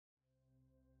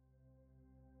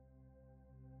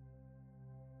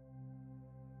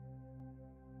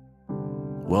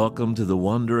Welcome to the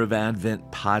Wonder of Advent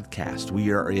podcast.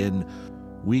 We are in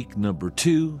week number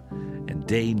 2 and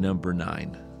day number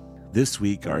 9. This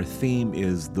week, our theme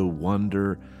is the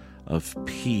wonder of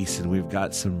peace, and we've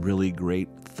got some really great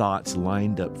thoughts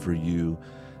lined up for you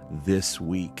this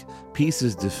week. Peace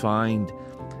is defined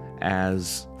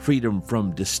as freedom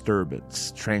from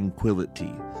disturbance,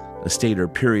 tranquility, a state or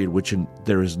period which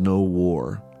there is no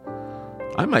war.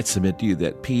 I might submit to you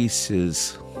that peace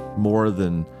is more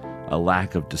than a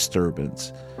lack of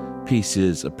disturbance. Peace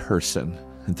is a person.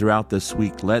 And throughout this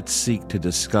week, let's seek to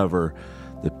discover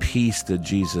the peace that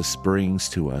Jesus brings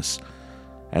to us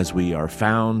as we are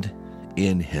found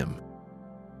in Him.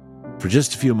 For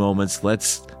just a few moments,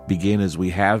 let's begin as we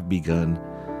have begun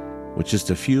with just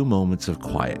a few moments of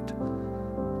quiet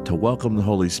to welcome the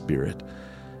Holy Spirit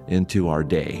into our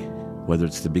day, whether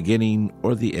it's the beginning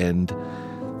or the end,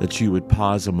 that you would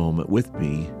pause a moment with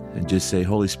me and just say,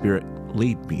 Holy Spirit,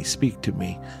 lead me, speak to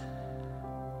me.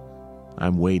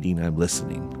 I'm waiting, I'm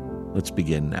listening. Let's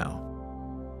begin now.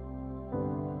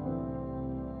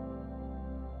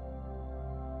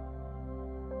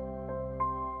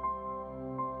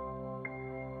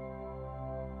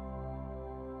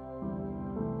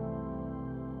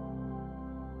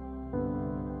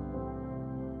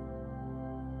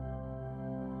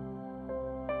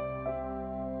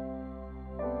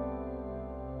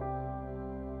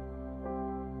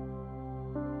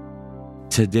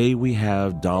 Today we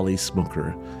have Dolly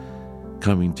Smucker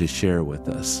coming to share with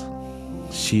us.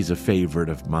 She's a favorite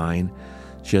of mine.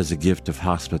 She has a gift of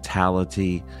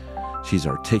hospitality. She's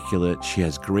articulate. She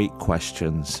has great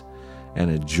questions and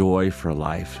a joy for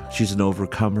life. She's an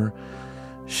overcomer.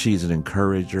 She's an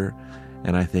encourager.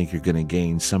 And I think you're going to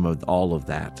gain some of all of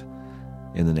that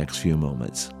in the next few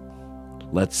moments.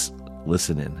 Let's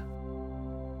listen in.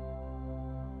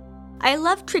 I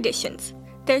love traditions.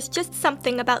 There's just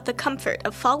something about the comfort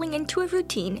of falling into a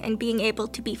routine and being able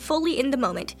to be fully in the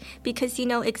moment because you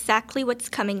know exactly what's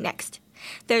coming next.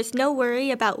 There's no worry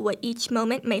about what each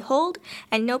moment may hold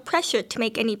and no pressure to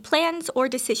make any plans or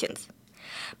decisions.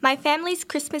 My family's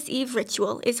Christmas Eve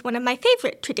ritual is one of my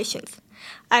favorite traditions.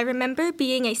 I remember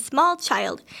being a small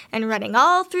child and running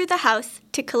all through the house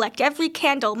to collect every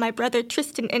candle my brother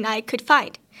Tristan and I could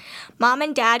find. Mom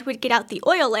and Dad would get out the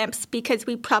oil lamps because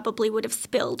we probably would have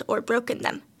spilled or broken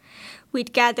them.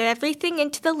 We'd gather everything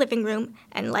into the living room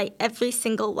and light every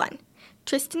single one.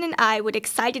 Tristan and I would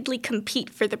excitedly compete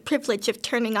for the privilege of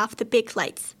turning off the big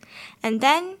lights. And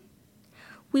then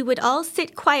we would all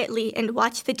sit quietly and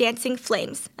watch the dancing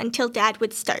flames until Dad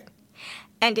would start.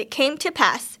 And it came to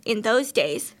pass, in those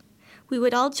days, we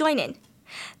would all join in,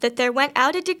 that there went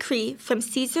out a decree from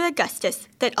Caesar Augustus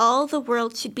that all the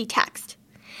world should be taxed.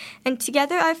 And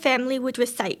together our family would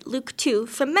recite Luke 2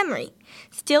 from memory,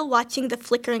 still watching the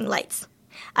flickering lights.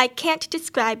 I can't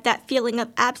describe that feeling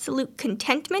of absolute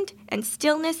contentment and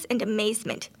stillness and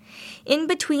amazement. In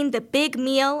between the big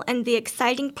meal and the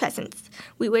exciting presents,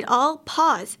 we would all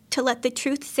pause to let the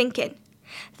truth sink in,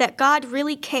 that God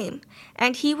really came,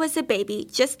 and He was a baby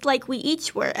just like we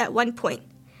each were at one point.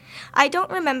 I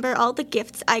don't remember all the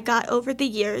gifts I got over the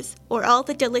years or all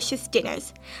the delicious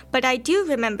dinners, but I do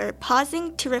remember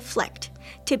pausing to reflect,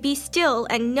 to be still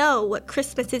and know what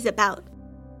Christmas is about.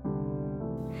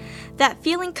 That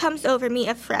feeling comes over me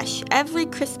afresh every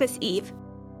Christmas Eve.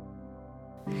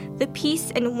 The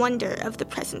peace and wonder of the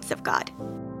presence of God.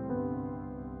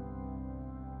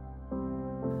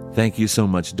 Thank you so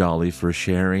much, Dolly, for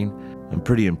sharing. I'm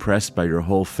pretty impressed by your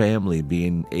whole family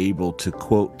being able to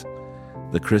quote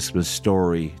the Christmas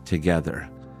story together.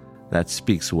 That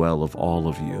speaks well of all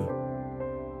of you.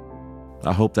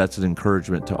 I hope that's an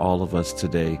encouragement to all of us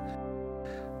today.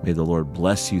 May the Lord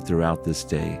bless you throughout this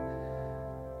day.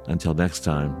 Until next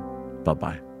time,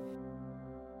 bye-bye.